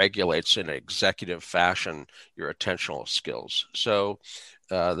regulates in an executive fashion your attentional skills. So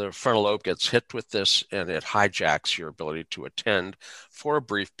the frontal lobe gets hit with this and it hijacks your ability to attend for a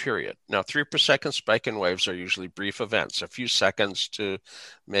brief period. Now, 3-per-second spike in waves are usually brief events, a few seconds to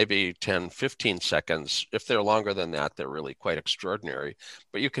maybe 10, 15 seconds. If they're longer than that, they're really quite extraordinary.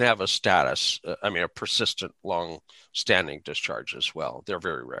 But you can have a a persistent, long-standing discharge as well. They're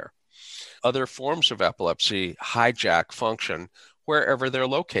very rare. Other forms of epilepsy hijack function wherever they're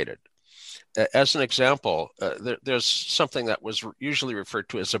located. As an example, there's something that was usually referred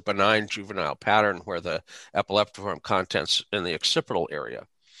to as a benign juvenile pattern where the epileptiform content's in the occipital area.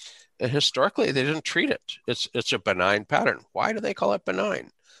 And historically, they didn't treat it. It's a benign pattern. Why do they call it benign?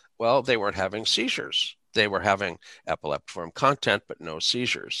 Well, they weren't having seizures. They were having epileptiform content, but no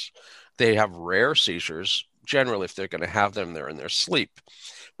seizures. They have rare seizures. Generally, if they're going to have them, they're in their sleep.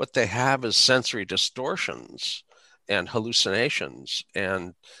 What they have is sensory distortions and hallucinations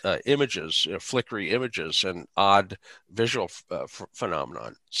and images, flickery images and odd visual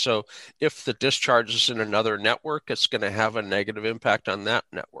phenomenon. So if the discharge is in another network, it's going to have a negative impact on that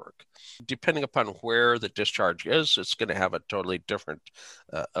network. Depending upon where the discharge is, it's going to have a totally different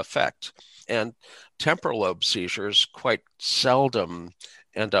effect. And temporal lobe seizures quite seldom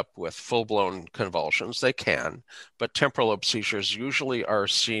end up with full-blown convulsions. They can, but temporal lobe seizures usually are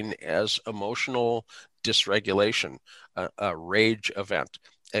seen as emotional dysregulation, a rage event,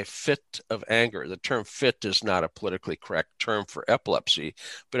 a fit of anger. The term fit is not a politically correct term for epilepsy,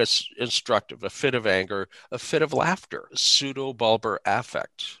 but it's instructive. A fit of anger, a fit of laughter, pseudobulbar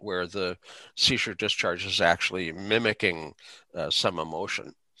affect, where the seizure discharge is actually mimicking some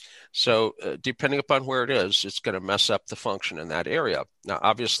emotion. So depending upon where it is, it's going to mess up the function in that area. Now,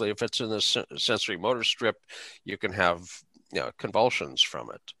 obviously, if it's in the sensory motor strip, you can have convulsions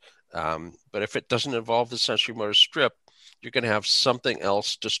from it. But if it doesn't involve the sensory motor strip, you're going to have something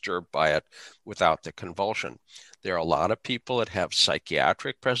else disturbed by it without the convulsion. There are a lot of people that have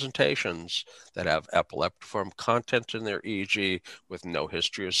psychiatric presentations that have epileptiform content in their EEG with no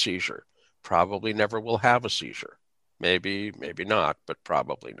history of seizure. Probably never will have a seizure. Maybe, maybe not, but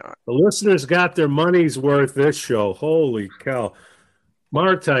probably not. The listeners got their money's worth this show. Holy cow.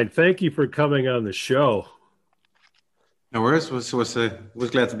 Martijn, thank you for coming on the show. No worries. Was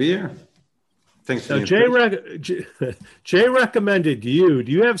glad to be here. Thanks for Jay recommended you.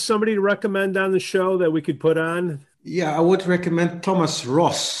 Do you have somebody to recommend on the show that we could put on? Yeah, I would recommend Thomas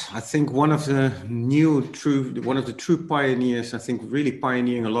Ross. I think one of the true pioneers. I think really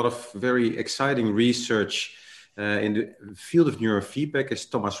pioneering a lot of very exciting research in the field of neurofeedback is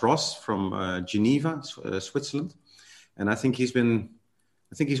Thomas Ross from Geneva, Switzerland, and I think he's one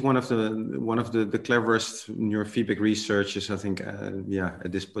of the cleverest neurofeedback researchers. I think,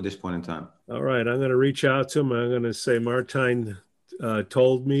 at this point in time. All right, I'm going to reach out to him. I'm going to say Martijn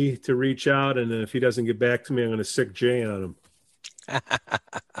told me to reach out, and if he doesn't get back to me, I'm going to sick Jay on him.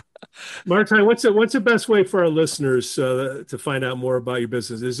 Martijn, what's the best way for our listeners to find out more about your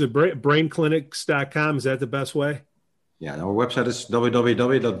business? Is it brainclinics.com? Is that the best way? Yeah, our website is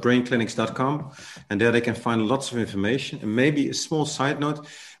www.brainclinics.com, and there they can find lots of information. And maybe a small side note,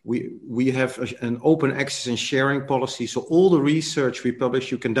 we have an open access and sharing policy. So all the research we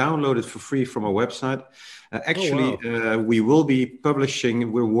publish, you can download it for free from our website. We will be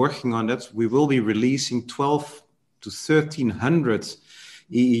publishing, we're working on that. We will be releasing 12 to 1,300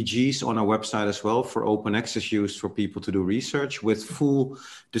 EEGs on our website as well for open access use for people to do research with full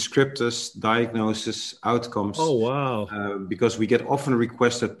descriptors, diagnosis, outcomes. Oh, wow. Because we get often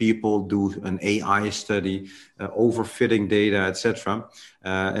requests that people do an AI study, overfitting data, etc.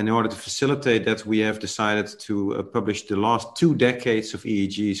 And in order to facilitate that, we have decided to publish the last 2 decades of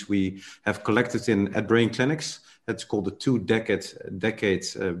EEGs we have collected at Brain Clinics. That's called the 2 decades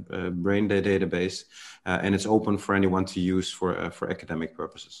brain database. And it's open for anyone to use for academic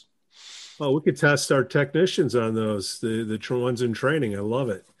purposes. Well, we could test our technicians on those, the ones in training. I love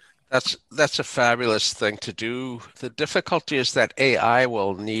it. That's a fabulous thing to do. The difficulty is that AI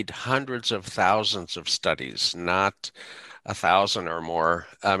will need hundreds of thousands of studies, not 1,000 or more.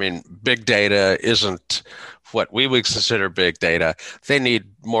 I mean, big data isn't what we would consider big data. They need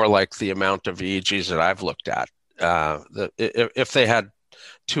more like the amount of EEGs that I've looked at. If they had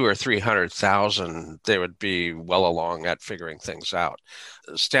 200,000 or 300,000, they would be well along at figuring things out.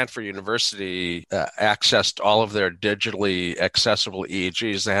 Stanford University accessed all of their digitally accessible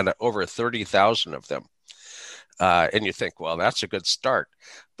EEGs. They had over 30,000 of them. And you think, well, that's a good start.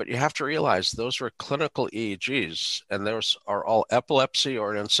 But you have to realize those were clinical EEGs, and those are all epilepsy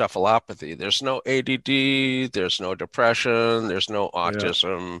or an encephalopathy. There's no ADD, there's no depression, there's no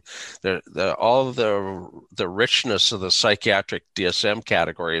autism. All of the richness of the psychiatric DSM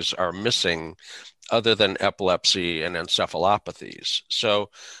categories are missing, other than epilepsy and encephalopathies. So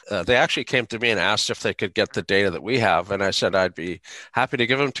they actually came to me and asked if they could get the data that we have. And I said, I'd be happy to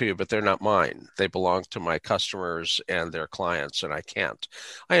give them to you, but they're not mine. They belong to my customers and their clients, and I can't.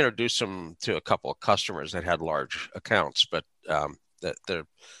 I introduced them to a couple of customers that had large accounts, but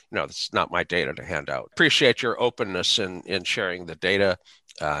it's not my data to hand out. Appreciate your openness in sharing the data.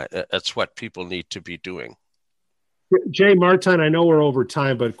 It's what people need to be doing. Jay Martin, I know we're over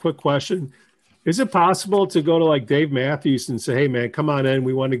time, but quick question. Is it possible to go to like Dave Matthews and say, hey, man, come on in.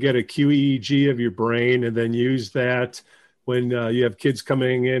 We want to get a QEEG of your brain and then use that when you have kids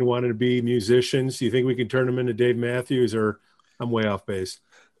coming in wanting to be musicians? Do you think we can turn them into Dave Matthews, or I'm way off base?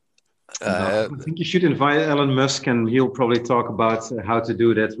 I think you should invite Elon Musk, and he'll probably talk about how to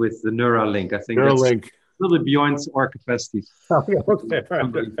do that with the Neuralink. I think Neuralink. That's a little bit beyond our capacities. Okay.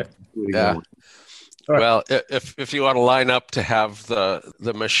 Right. Yeah. Right. Well, if you want to line up to have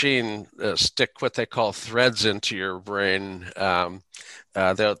the machine stick what they call threads into your brain,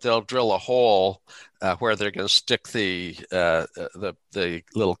 they'll drill a hole where they're going to stick the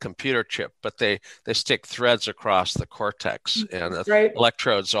little computer chip, but they stick threads across the cortex and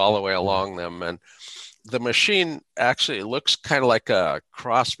electrodes all the way along them. And the machine actually looks kind of like a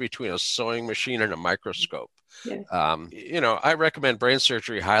cross between a sewing machine and a microscope. Yeah. I recommend brain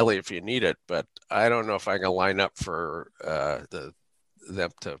surgery highly if you need it, but I don't know if I can line up for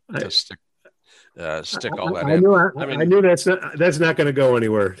them to stick all that in. I knew that's not going to go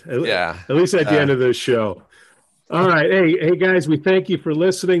anywhere. At least at the end of this show. All right. Hey guys, we thank you for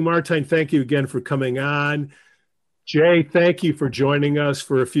listening. Martijn, thank you again for coming on. Jay, thank you for joining us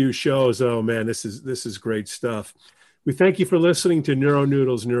for a few shows. Oh man, this is great stuff. We thank you for listening to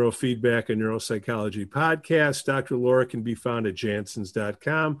NeuroNoodles Neurofeedback and Neuropsychology Podcast. Dr. Laura can be found at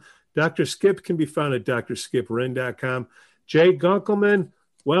jansons.com. Dr. Skip can be found at drskipren.com. Jay Gunkelman,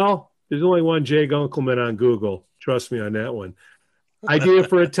 well, there's only one Jay Gunkelman on Google. Trust me on that one. Idea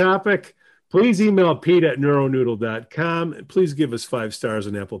for a topic? Please email pete@neuronoodle.com. And please give us 5 stars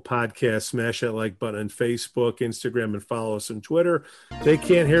on Apple Podcasts. Smash that like button on Facebook, Instagram, and follow us on Twitter. They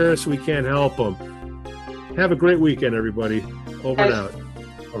can't hear us. We can't help them. Have a great weekend, everybody. Over and out.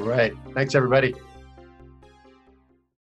 All right. Thanks, everybody.